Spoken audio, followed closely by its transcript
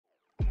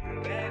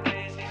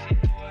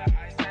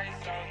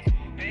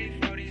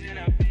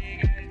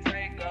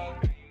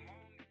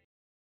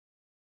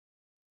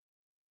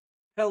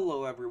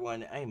Hello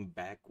everyone, I'm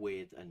back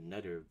with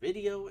another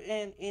video,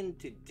 and in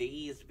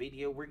today's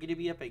video we're gonna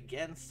be up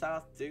against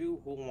South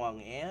 2,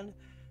 Huang An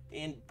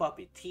in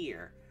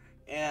Puppeteer,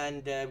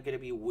 and I'm gonna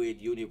be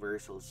with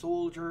Universal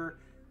Soldier.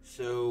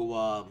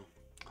 So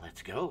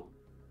let's go.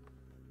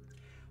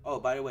 Oh,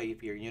 by the way,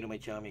 if you're new to my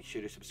channel, make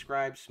sure to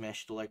subscribe,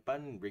 smash the like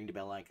button, and ring the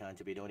bell icon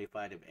to be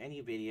notified of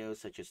any videos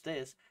such as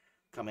this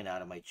coming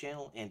out of my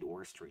channel and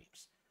or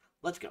streams.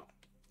 Let's go.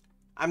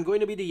 I'm going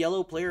to be the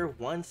yellow player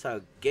once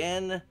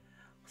again.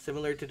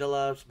 Similar to the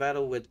last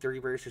battle with 3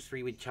 versus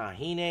 3 with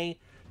Chahine,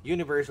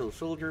 Universal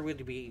Soldier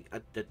would be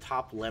at the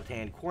top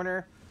left-hand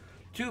corner.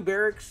 2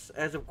 barracks,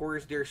 as of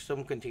course there's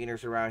some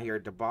containers around here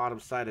at the bottom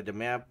side of the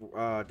map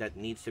that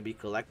needs to be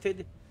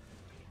collected.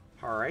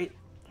 Alright,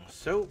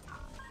 so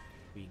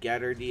we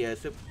gather the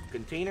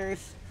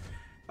containers.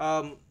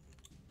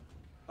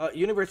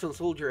 Universal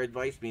Soldier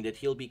advised me that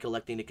he'll be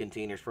collecting the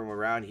containers from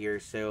around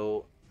here,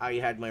 so I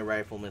had my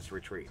rifleman's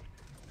retreat.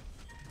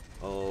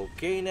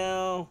 Okay,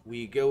 now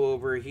we go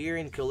over here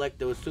and collect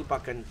those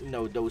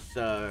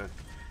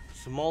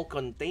small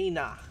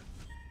container.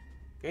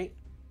 Okay.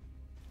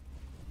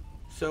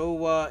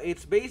 So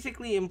it's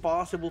basically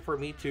impossible for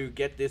me to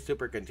get this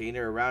super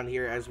container around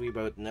here, as we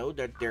both know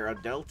that there are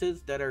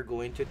deltas that are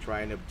going to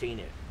try and obtain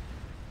it.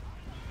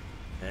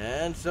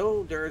 And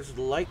so there's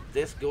like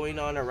this going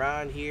on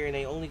around here, and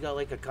I only got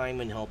like a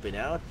Kaiman helping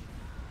out.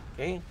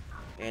 Okay.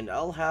 And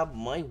I'll have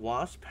my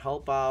Wasp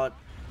help out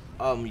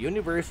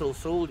Universal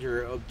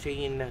Soldier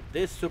obtain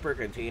this super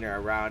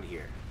container around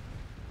here.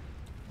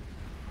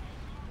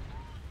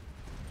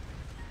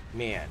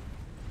 Man,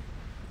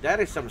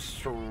 that is some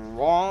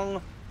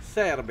strong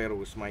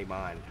Cerberus, my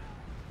man.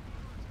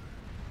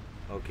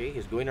 Okay,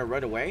 he's going to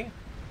run away.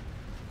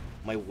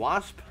 My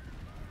Wasp.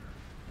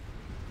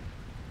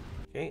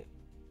 Okay,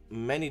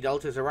 many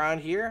deltas around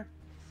here.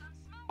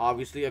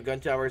 Obviously, a gun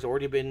tower has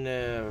already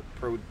been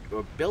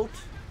built.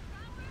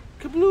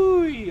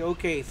 Kablooey!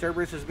 Okay,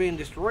 Cerberus has been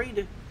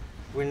destroyed.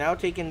 We're now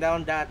taking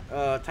down that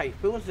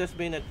Typhoons that's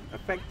been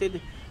affected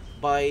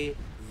by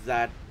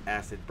that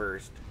acid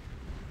burst.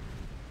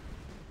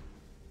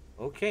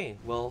 Okay,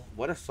 well,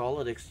 what a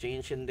solid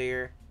exchange in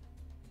there.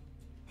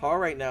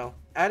 Alright now,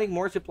 adding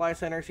more supply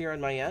centers here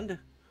on my end.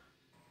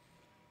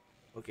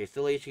 Okay,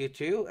 still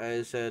HQ2,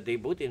 as they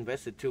both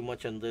invested too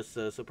much on this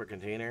super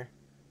container.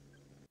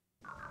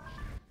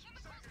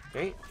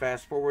 Okay,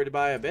 fast forward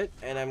by a bit,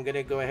 and I'm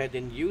gonna go ahead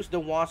and use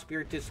the Wasp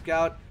here to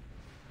scout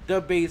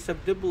the base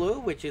of the blue,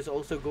 which is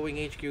also going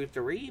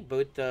HQ3.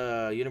 Both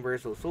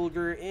Universal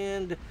Soldier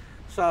and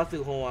South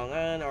Huang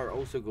An are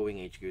also going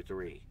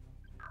HQ3.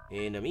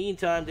 In the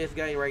meantime, this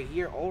guy right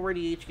here,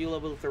 already HQ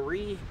level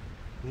 3.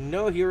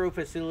 No hero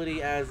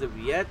facility as of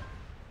yet.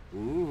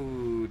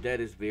 Ooh, that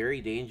is very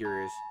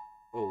dangerous.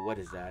 Oh, what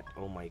is that?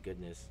 Oh my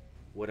goodness.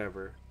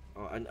 Whatever.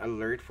 An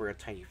alert for a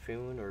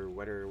typhoon or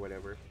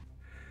whatever.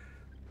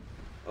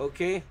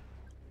 Okay.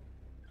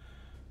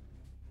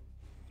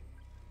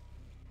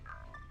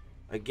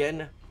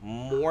 Again,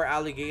 more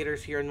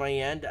alligators here on my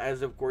end,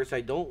 as of course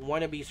I don't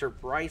want to be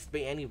surprised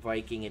by any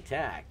Viking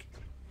attack.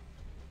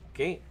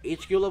 Okay,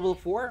 HQ level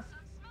 4.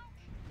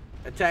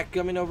 Attack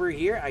coming over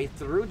here. I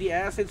threw the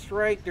acid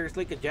strike. There's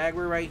like a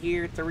jaguar right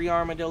here, 3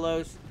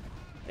 armadillos,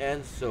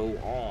 and so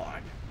on.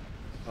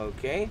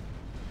 Okay.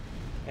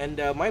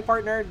 And my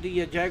partner,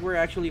 the jaguar,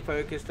 actually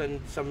focused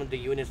on some of the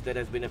units that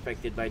has been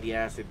affected by the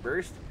acid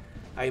burst.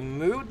 I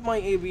moved my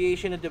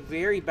aviation at the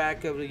very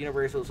back of the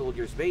Universal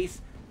Soldier's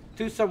base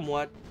to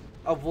somewhat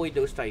avoid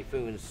those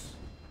typhoons.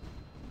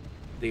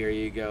 There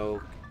you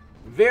go.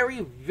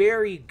 Very,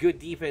 very good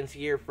defense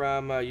here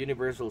from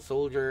Universal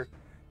Soldier.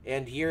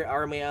 And here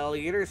are my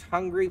alligators,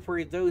 hungry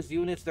for those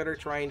units that are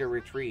trying to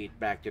retreat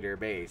back to their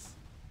base.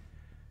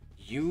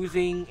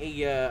 Using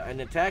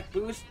an attack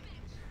boost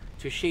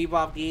to shave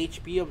off the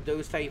HP of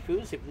those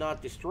typhoons, if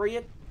not destroy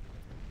it.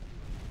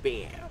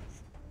 Bam.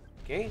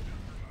 Okay.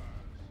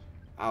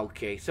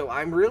 Okay, so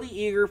I'm really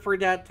eager for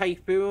that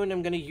typhoon.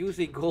 I'm gonna use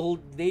a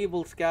gold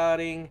naval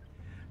scouting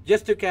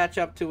just to catch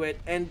up to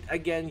it, and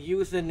again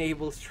use the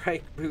naval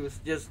strike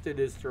boost just to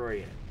destroy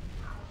it.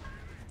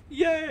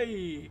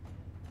 Yay!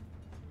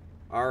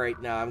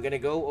 Alright, now I'm gonna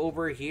go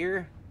over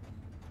here.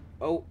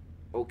 Oh,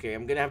 okay,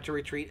 I'm gonna have to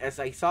retreat, as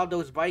I saw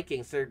those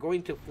Vikings. They're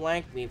going to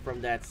flank me from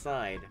that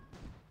side.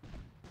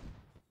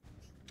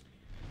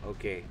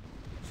 Okay,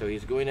 so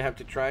he's going to have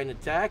to try and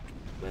attack.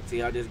 Let's see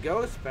how this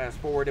goes. Fast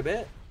forward a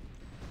bit.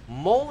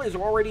 Mole is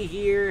already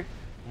here.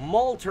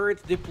 Mole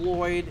turrets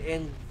deployed,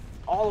 and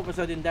all of a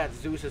sudden that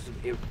Zeus is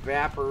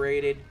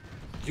evaporated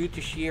due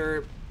to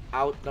sheer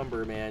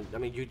outnumber, man. I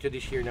mean, due to the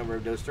sheer number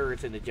of those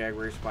turrets and the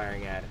Jaguars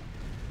firing at it.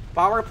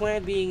 Power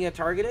plant being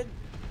targeted.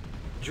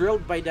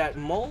 Drilled by that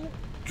Mole.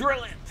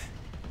 Drill it!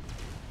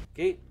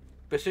 Okay,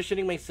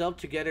 positioning myself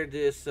to get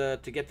this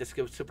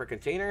super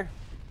container.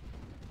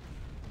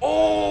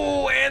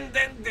 Oh, and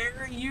then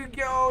there you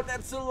go.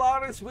 That's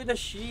Solaris with a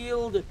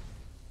shield.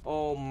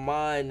 Oh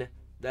man,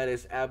 that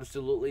is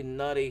absolutely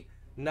nutty.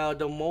 Now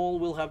the Mole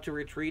will have to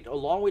retreat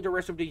along with the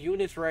rest of the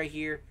units right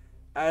here,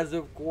 as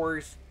of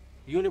course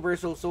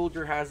Universal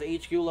Soldier has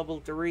HQ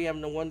level 3.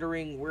 I'm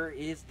wondering where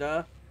is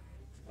the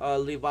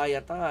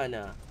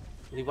Leviathan.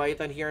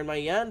 Leviathan here in my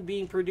end,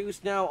 being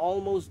produced now,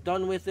 almost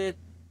done with it.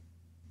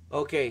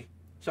 Okay,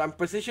 so I'm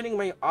positioning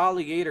my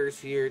alligators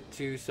here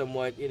to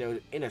somewhat, you know,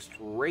 in a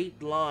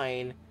straight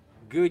line.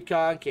 Good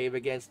concave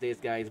against these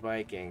guys,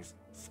 Vikings.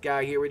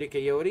 Sky here with the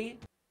Coyote.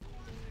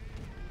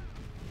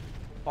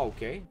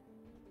 Okay.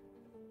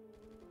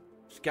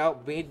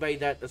 Scout made by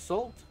that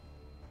assault.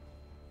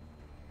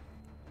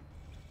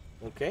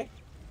 Okay.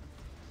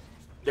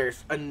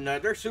 There's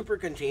another super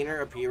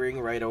container appearing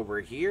right over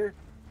here.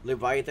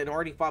 Leviathan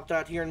already popped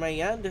out here in my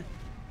end.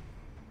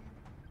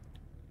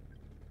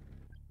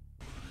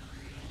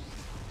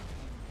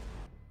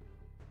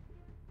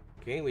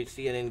 Okay, we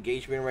see an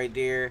engagement right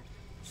there.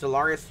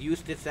 Solaris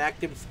used its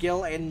active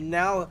skill and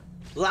now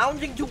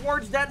lounging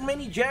towards that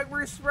many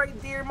Jaguars right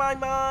there, my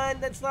man.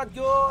 That's not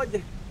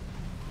good.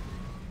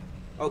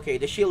 Okay,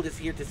 the shield is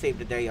here to save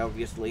the day,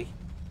 obviously.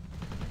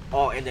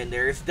 Oh, and then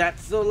there's that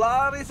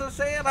Solaris of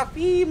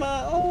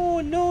Seraphima.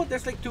 Oh no,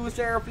 there's like 2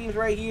 Seraphims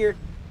right here.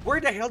 Where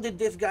the hell did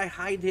this guy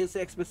hide his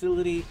X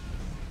facility?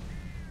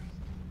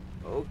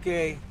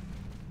 Okay.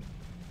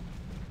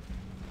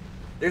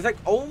 There's like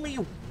only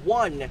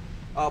one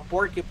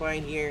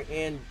porcupine here,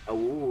 and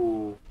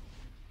oh,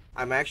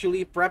 I'm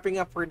actually prepping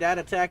up for that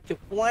attack to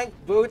flank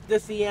both the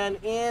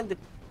CN and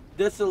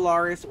the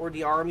Solaris, or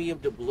the Army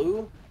of the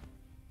Blue.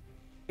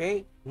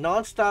 Okay,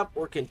 non-stop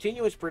or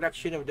continuous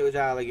production of those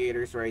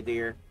alligators right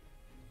there.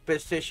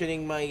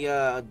 Positioning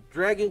my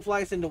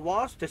dragonflies and the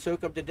wasp to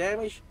soak up the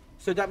damage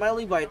so that my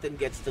Leviathan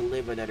gets to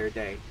live another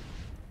day.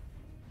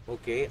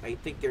 Okay, I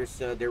think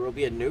there will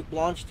be a nuke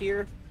launched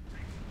here.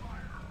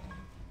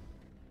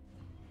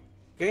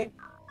 Okay.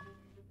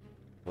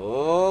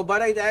 Oh,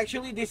 but I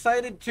actually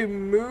decided to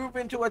move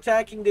into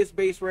attacking this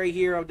base right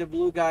here of the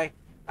blue guy,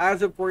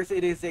 as of course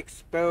it is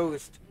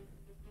exposed.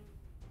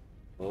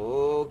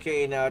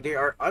 Okay, now they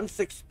are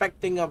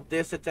unsuspecting of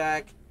this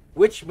attack,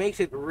 which makes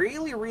it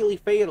really, really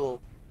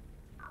fatal.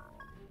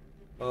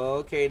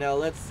 Okay, now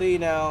let's see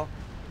now.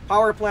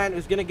 Power plant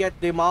is gonna get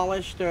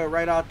demolished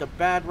right out the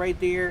bat right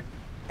there.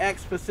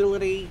 X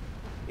facility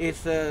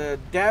is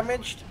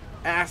damaged.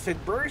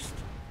 Acid burst.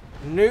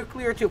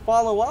 Nuclear to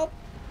follow up.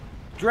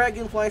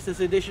 Dragonflies has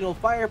additional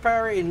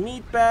firepower in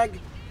Meatbag.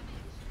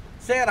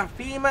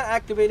 Seraphima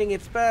activating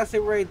its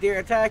passive right there,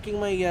 attacking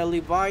my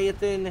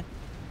Leviathan.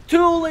 2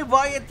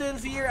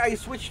 Leviathans here. I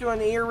switched to an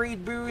air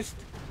raid boost.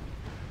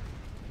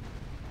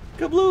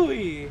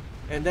 Kablooey!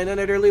 And then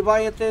another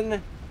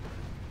Leviathan.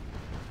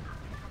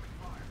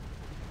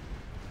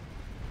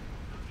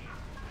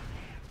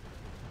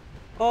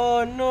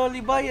 Oh no,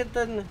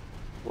 Leviathan.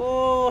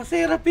 Oh,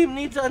 Seraphim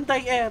needs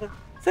anti-air.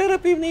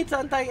 Seraphim needs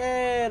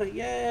anti-air.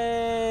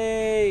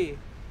 Yay!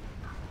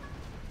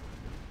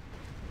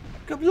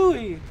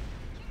 Kablooey!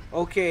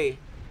 Okay.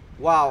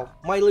 Wow.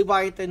 My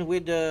Leviathan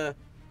with the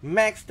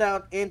maxed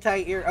out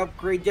anti-air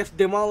upgrade just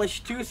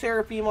demolished 2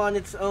 Seraphim on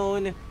its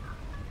own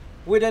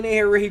with an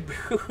air raid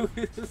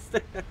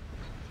boost.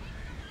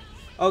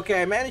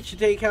 Okay, I managed to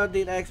take out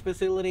the X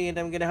facility, and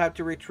I'm gonna have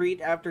to retreat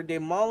after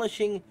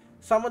demolishing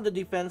some of the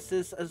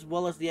defenses as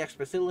well as the X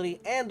facility,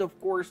 and of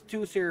course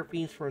 2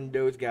 Seraphims from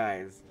those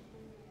guys.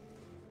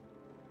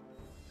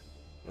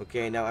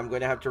 Okay, now I'm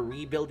gonna have to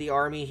rebuild the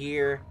army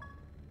here.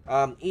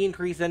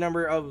 Increase the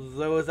number of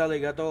those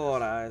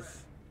alligatoras.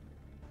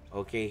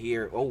 Okay,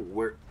 here. Oh,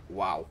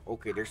 wow.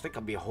 Okay, there's like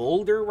a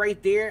beholder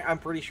right there. I'm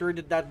pretty sure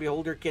that that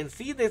beholder can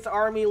see this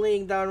army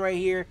laying down right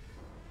here.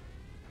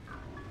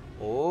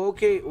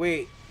 Okay,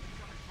 wait.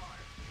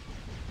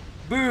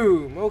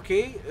 Boom.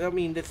 Okay, I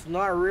mean, that's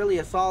not really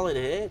a solid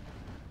hit.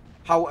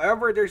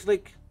 However, there's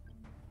like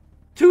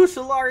 2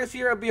 Solaris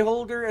here, a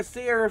beholder, a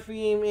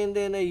Seraphim, and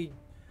then a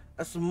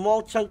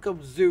small chunk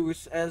of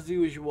Zeus as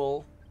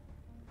usual.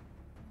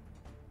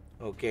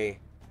 Okay,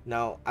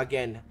 now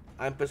again,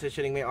 I'm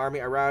positioning my army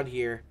around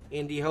here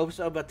in the hopes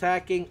of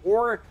attacking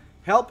or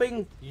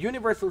helping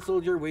Universal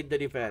Soldier with the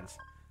defense.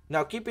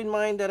 Now keep in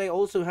mind that I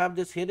also have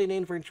this hidden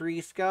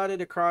infantry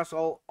scouted across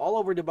all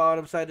over the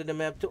bottom side of the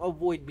map to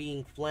avoid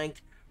being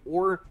flanked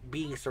or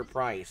being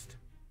surprised.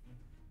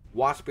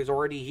 Wasp is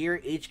already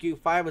here.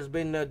 HQ5 has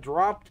been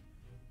dropped.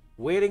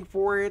 Waiting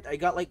for it. I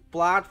got like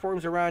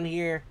platforms around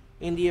here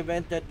in the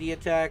event that the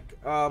attack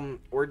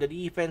or the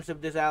defense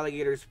of this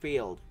alligators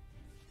failed.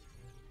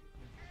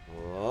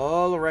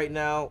 All right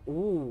now.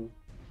 Ooh.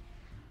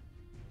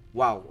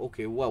 Wow.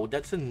 Okay. Wow.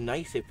 That's a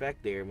nice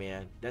effect there,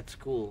 man. That's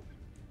cool.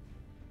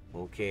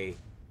 Okay.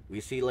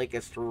 We see like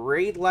a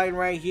straight line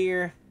right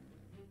here.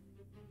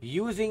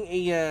 Using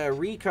a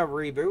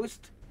recovery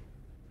boost.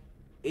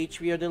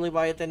 HP of the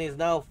Leviathan is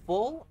now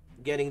full.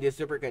 Getting the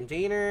super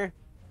container.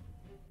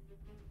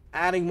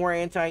 Adding more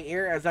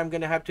anti-air as I'm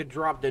gonna have to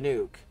drop the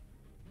nuke.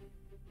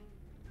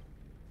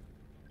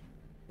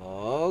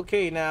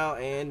 Okay now,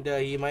 and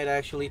he might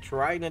actually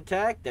try an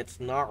attack. That's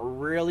not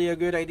really a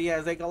good idea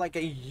as I got like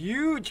a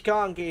huge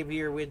concave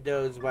here with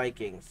those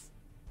Vikings.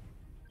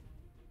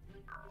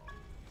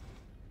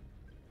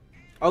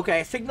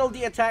 Okay, I signaled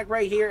the attack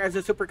right here as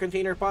the super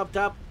container popped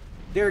up.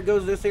 There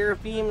goes the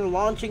Seraphim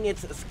launching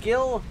its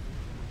skill.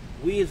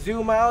 We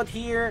zoom out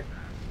here.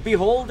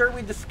 Beholder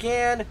with the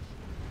scan.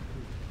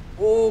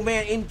 Oh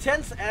man,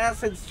 intense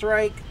acid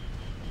strike.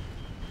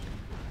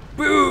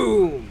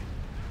 Boom!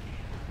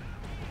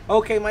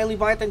 Okay, my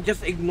Leviathan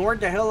just ignored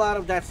the hell out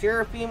of that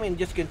Seraphim and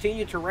just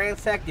continued to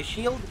ransack the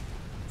shield.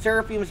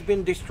 Seraphim has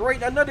been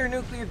destroyed. Another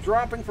nuclear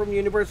dropping from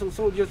Universal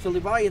Soldiers to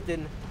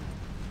Leviathan.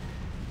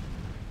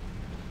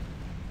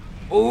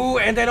 Oh,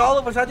 and then all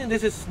of a sudden,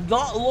 this is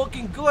not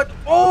looking good.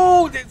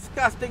 Oh,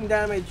 disgusting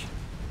damage.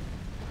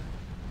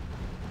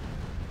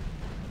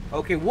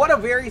 Okay, what a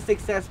very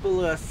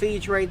successful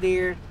siege right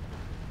there.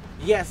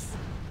 Yes.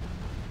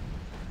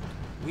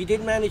 We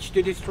did manage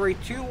to destroy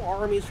 2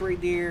 armies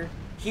right there.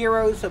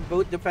 Heroes of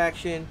both the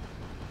faction.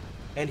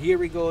 And here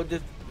we go.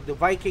 The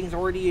Vikings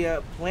already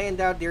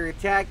planned out their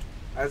attack,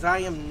 as I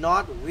am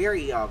not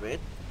wary of it.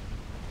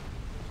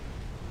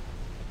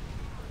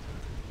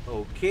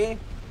 Okay.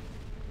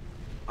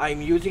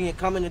 I'm using a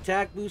common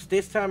attack boost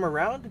this time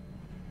around.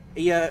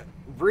 A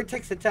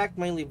Vertex attacked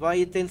my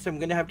Leviathan, so I'm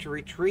going to have to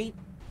retreat,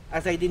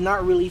 as I did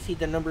not really see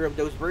the number of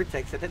those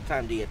Vertex at the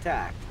time they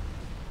attacked.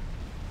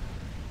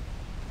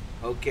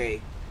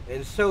 Okay.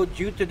 And so,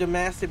 due to the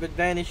massive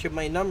advantage of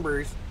my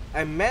numbers,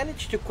 I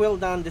managed to quill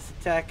down this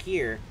attack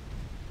here.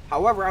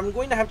 However, I'm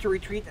going to have to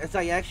retreat as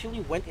I actually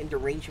went into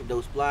range of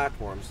those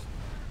platforms.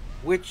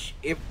 Which,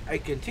 if I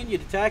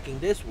continued attacking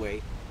this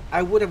way,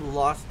 I would have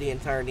lost the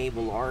entire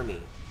naval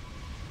army.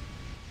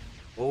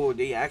 Oh,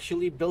 they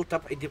actually built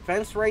up a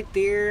defense right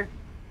there.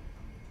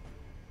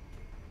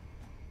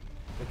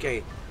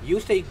 Okay,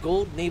 used a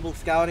gold naval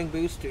scouting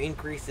boost to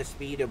increase the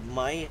speed of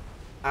my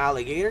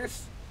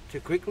alligators to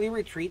quickly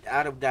retreat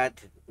out of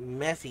that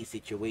messy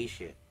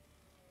situation.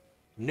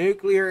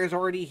 Nuclear is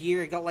already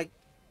here. I got like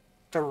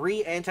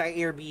 3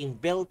 anti-air being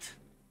built.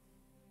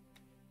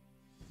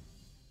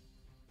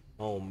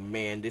 Oh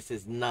man, this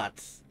is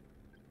nuts.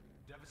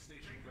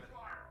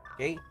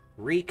 Okay,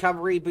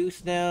 recovery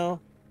boost now.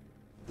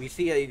 We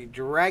see a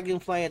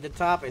dragonfly at the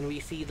top, and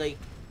we see like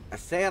a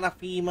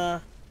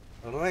Seraphima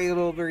right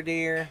over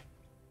there.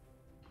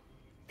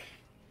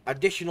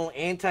 Additional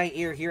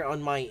anti-air here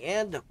on my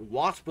end.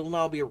 Wasp will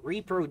now be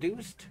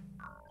reproduced.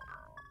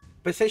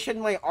 Position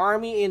my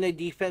army in a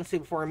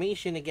defensive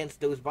formation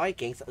against those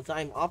Vikings, as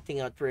I'm opting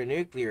out for a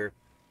nuclear.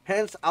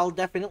 Hence, I'll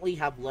definitely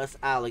have less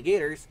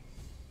alligators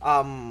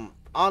on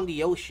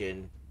the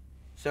ocean.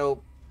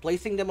 So,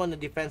 placing them on the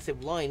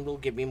defensive line will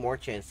give me more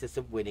chances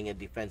of winning a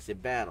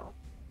defensive battle.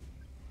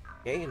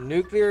 Okay,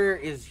 nuclear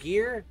is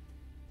here.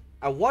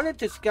 I wanted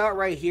to scout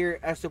right here,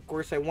 as of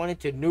course I wanted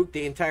to nuke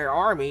the entire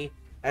army,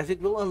 as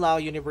it will allow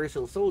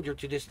Universal Soldier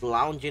to just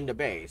lounge in the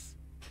base.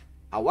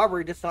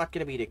 However, that's not going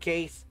to be the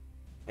case.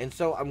 And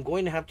so I'm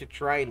going to have to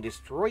try and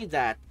destroy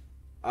that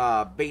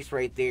base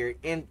right there.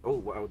 And, oh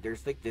wow,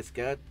 there's like this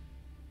scout.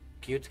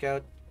 Cute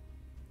scout.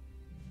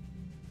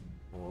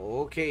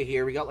 Okay,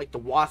 here we got like the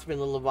Wasp and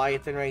the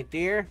Leviathan right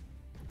there.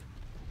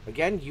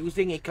 Again,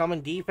 using a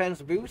common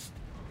defense boost.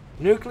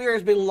 Nuclear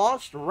has been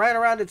launched right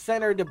around the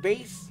center of the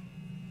base.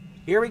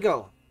 Here we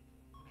go.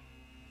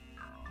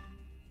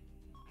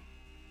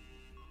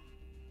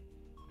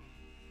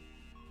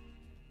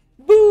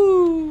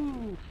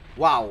 Boo!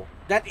 Wow,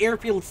 that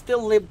airfield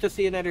still lived to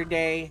see another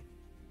day.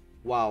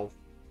 Wow,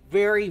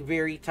 very,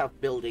 very tough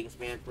buildings,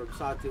 man, from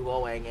Satu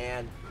Hoang.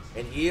 And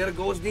here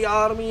goes the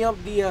army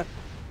of the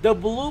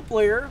blue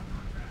player.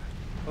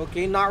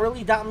 Okay, not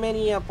really that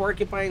many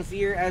porcupines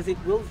here, as it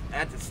will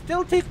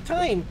still take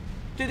time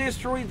to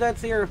destroy that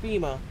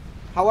Seraphima.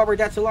 However,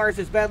 that Solaris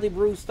is badly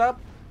bruised up.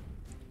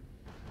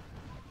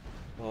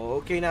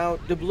 Okay, now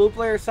the blue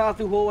player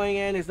Satu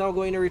Hoang is now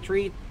going to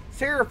retreat.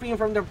 Seraphim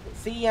from the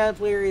Xi'an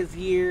player is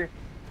here.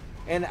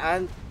 And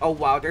oh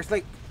wow, there's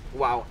like,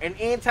 wow, an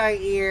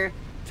anti-air,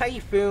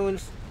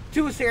 typhoons,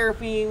 2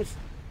 Seraphims.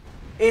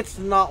 It's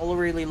not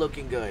really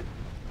looking good.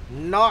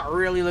 Not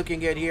really looking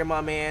good here,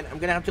 my man. I'm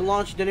gonna have to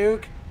launch the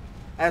nuke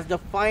as the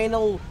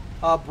final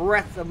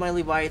breath of my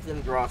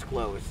Leviathan draws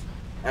close.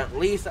 At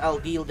least I'll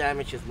deal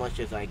damage as much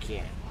as I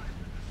can.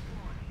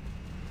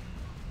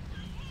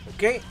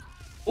 Okay.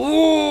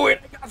 Ooh, and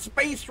I got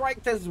space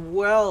striked as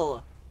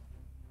well.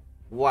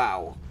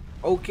 Wow.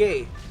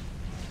 Okay.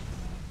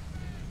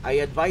 I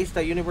advised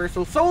the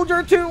Universal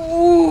Soldier to...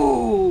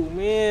 Ooh,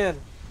 man.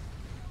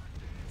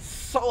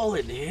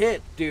 Solid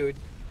hit, dude.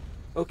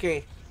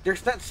 Okay.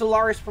 There's that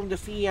Solaris from the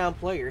Xi'an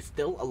player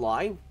still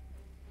alive.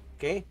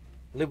 Okay.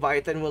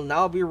 Leviathan will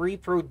now be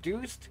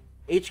reproduced.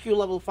 HQ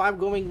level 5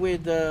 going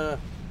with... Oh,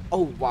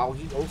 wow.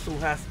 He also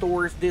has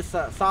Thors. This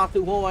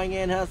Satu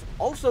Hoang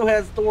also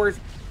has Thors.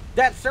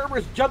 That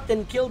Cerberus jumped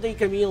and killed a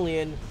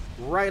chameleon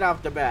right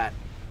off the bat.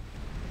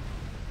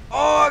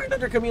 Oh,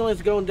 another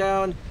chameleon's going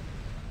down.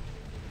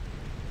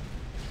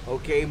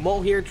 Okay,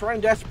 Mole here trying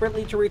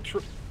desperately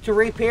to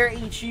repair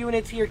each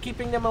unit here,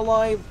 keeping them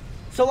alive.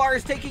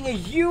 Solaris taking a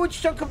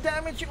huge chunk of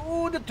damage.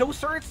 Oh, the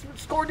Dosarts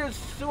scored a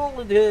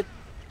solid hit.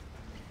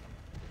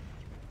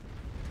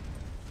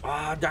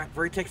 Ah, that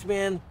Vertex,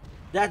 man.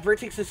 That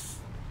Vertex is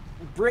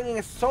bringing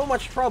us so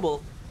much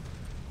trouble.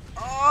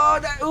 Oh,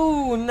 that,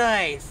 ooh,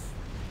 nice.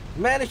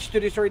 Managed to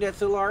destroy that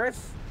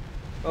Solaris.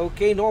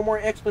 Okay, no more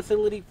X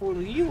facility for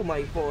you,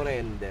 my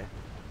friend.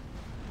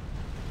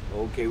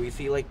 Okay, we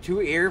see like 2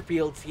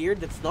 airfields here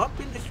that's not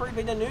been destroyed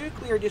by the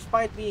nuclear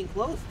despite being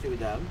close to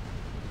them.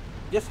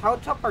 Just how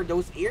tough are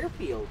those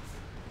airfields?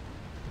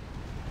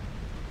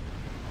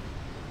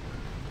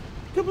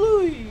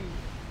 Kablooey!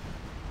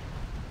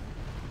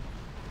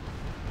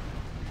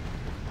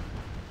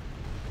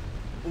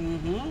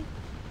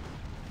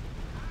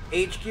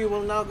 HQ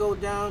will now go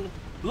down.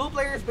 Blue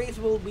player's base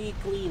will be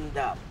cleaned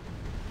up.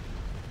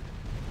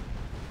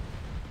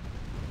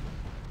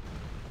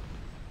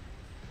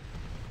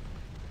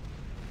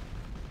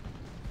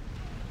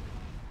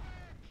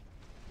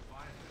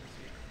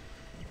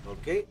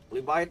 Okay,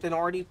 Leviathan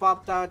already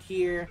popped out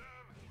here.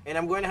 And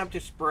I'm going to have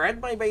to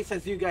spread my base,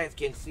 as you guys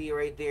can see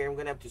right there. I'm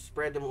going to have to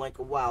spread them like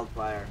a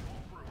wildfire.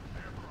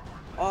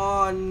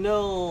 Oh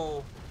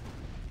no!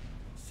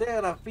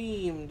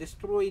 Seraphim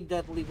destroyed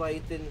that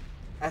Leviathan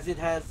as it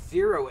has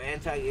 0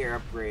 anti-air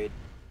upgrade.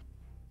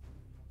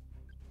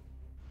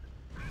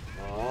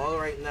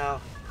 Alright,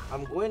 now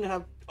I'm going to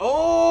have...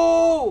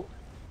 Oh!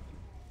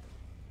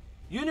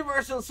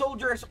 Universal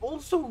Soldier has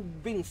also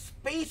been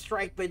space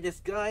strike by this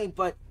guy,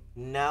 but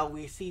now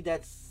we see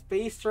that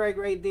space strike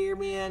right there,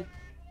 man.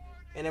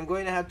 And I'm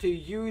going to have to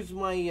use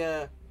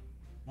my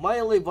my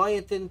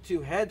Leviathan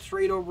to head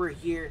straight over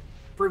here,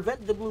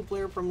 prevent the blue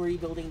player from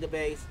rebuilding the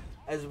base,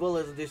 as well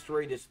as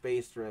destroy the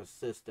space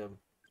system.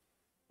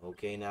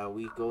 Okay, now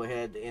we go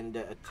ahead and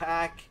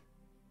attack.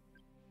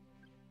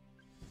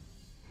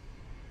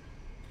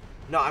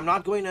 No, I'm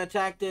not going to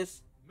attack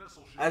this,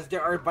 as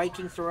there are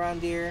Vikings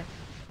around there.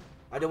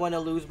 I don't want to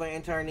lose my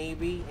entire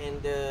navy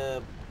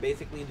and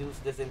basically lose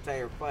this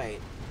entire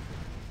fight.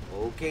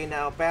 Okay,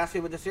 now pass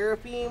it with the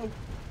Seraphim.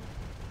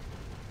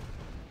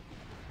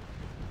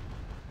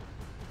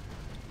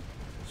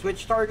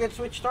 Switch target,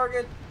 switch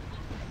target.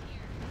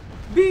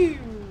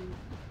 Boom!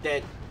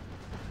 Dead.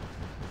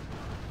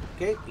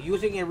 Okay,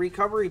 using a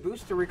recovery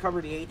boost to recover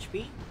the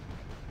HP.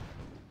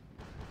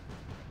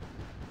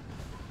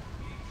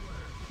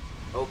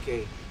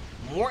 Okay,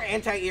 more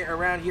anti-air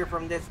around here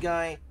from this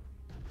guy.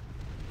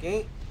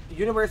 Okay,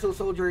 Universal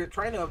Soldier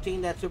trying to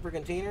obtain that super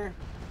container.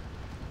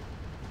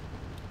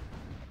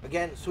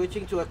 Again,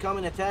 switching to a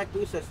common attack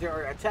boost as there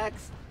are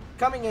attacks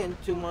coming in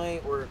to my,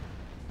 or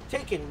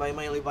taken by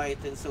my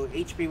Leviathan, so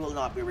HP will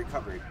not be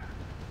recovered.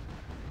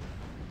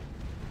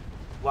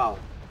 Wow.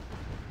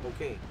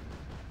 Okay.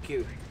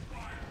 Cute.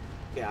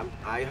 Okay,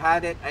 I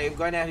had it. I am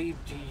going to have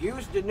to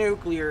use the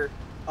nuclear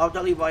of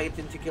the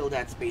Leviathan to kill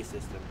that space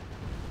system.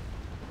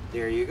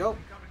 There you go.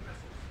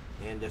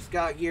 And the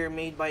scout here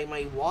made by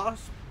my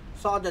Wasp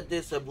saw that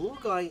this blue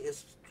guy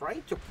is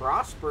trying to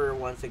prosper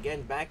once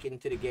again back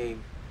into the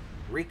game.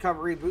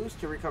 Recovery boost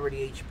to recover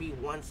the HP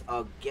once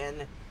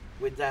again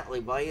with that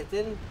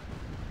Leviathan.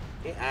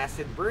 Okay,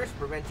 acid burst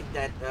preventing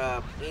that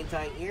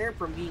anti-air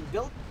from being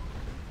built.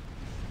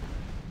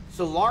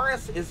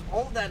 Solaris is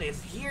all that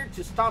is here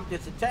to stop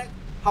this attack.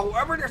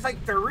 However, there's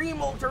like 3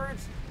 mole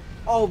turrets.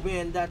 Oh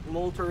man, that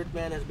mole turret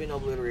man has been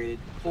obliterated.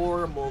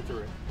 Poor mole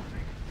turret.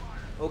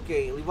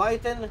 Okay,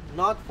 Leviathan,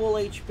 not full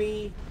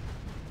HP.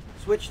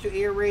 Switch to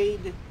air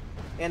raid.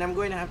 And I'm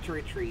going to have to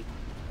retreat.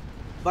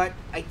 But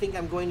I think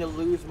I'm going to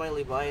lose my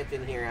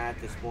Leviathan here at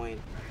this point.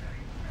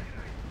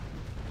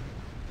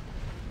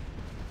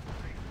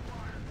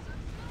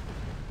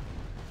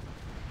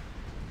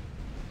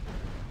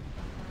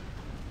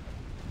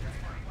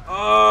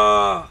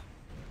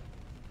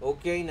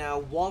 Okay, now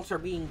walls are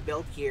being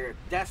built here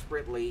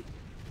desperately.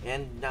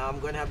 And now I'm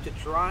going to have to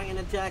try and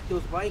attack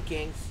those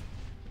Vikings.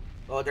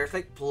 Oh, there's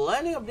like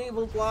plenty of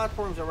naval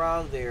platforms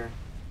around there.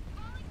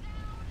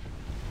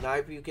 Now,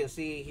 if you can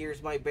see,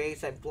 here's my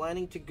base. I'm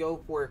planning to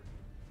go for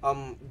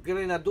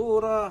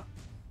Grenadura,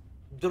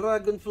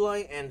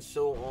 Dragonfly, and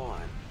so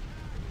on.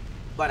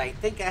 But I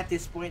think at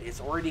this point,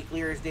 it's already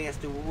clear as day as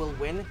to who will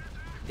win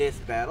this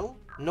battle.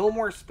 No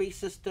more space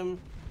system.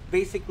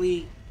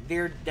 Basically,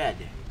 they're dead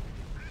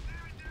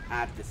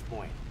at this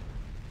point.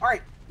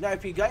 Alright, now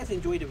if you guys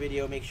enjoyed the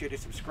video, make sure to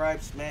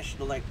subscribe, smash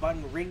the like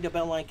button, ring the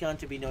bell icon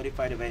to be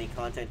notified of any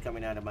content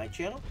coming out of my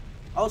channel.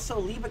 Also,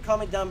 leave a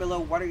comment down below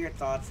what are your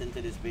thoughts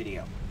into this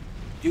video.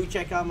 Do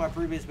check out my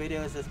previous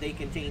videos as they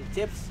contain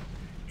tips,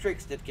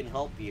 tricks that can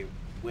help you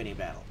win a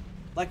battle.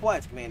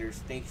 Likewise, Commanders,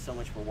 thank you so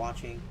much for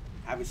watching.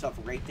 Have yourself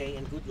a great day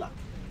and good luck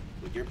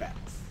with your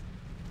battles.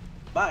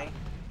 Bye!